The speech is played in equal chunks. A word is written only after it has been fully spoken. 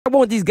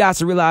want these guys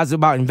to realize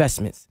about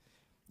investments.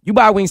 You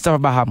buy Wingstop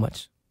about how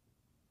much?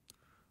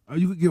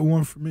 You could get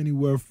one from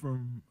anywhere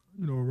from,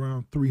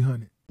 around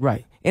 300.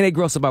 Right. And they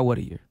gross about what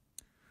a year?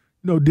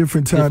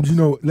 Different times.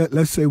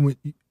 Let's say when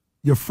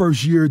your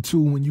first year or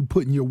two when you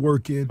putting your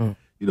work in,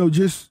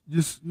 just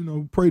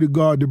pray to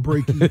God to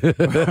break you.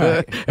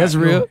 Right. That's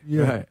real.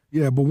 Yeah. Right.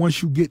 Yeah, but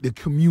once you get the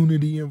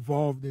community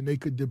involved and they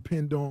could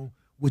depend on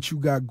what you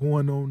got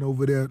going on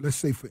over there. Let's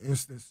say, for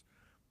instance,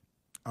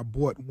 I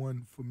bought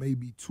one for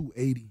maybe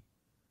 $280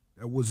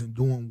 that wasn't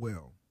doing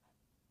well.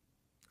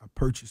 I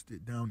purchased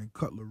it down in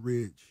Cutler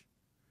Ridge,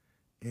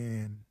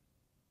 and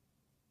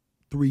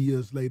 3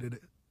 years later,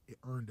 it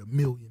earned $1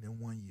 million in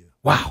 1 year.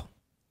 Wow,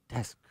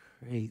 that's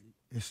crazy.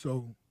 And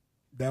so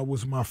that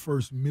was my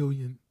first $1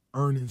 million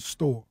earning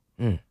store,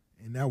 and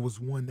that was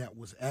one that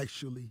was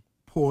actually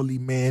poorly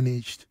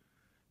managed,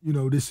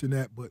 this and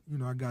that. But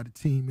I got a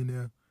team in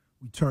there.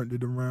 We turned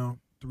it around.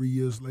 3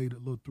 years later, a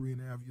little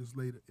 3.5 years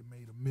later, it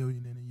made $1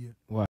 million in a year. Wow.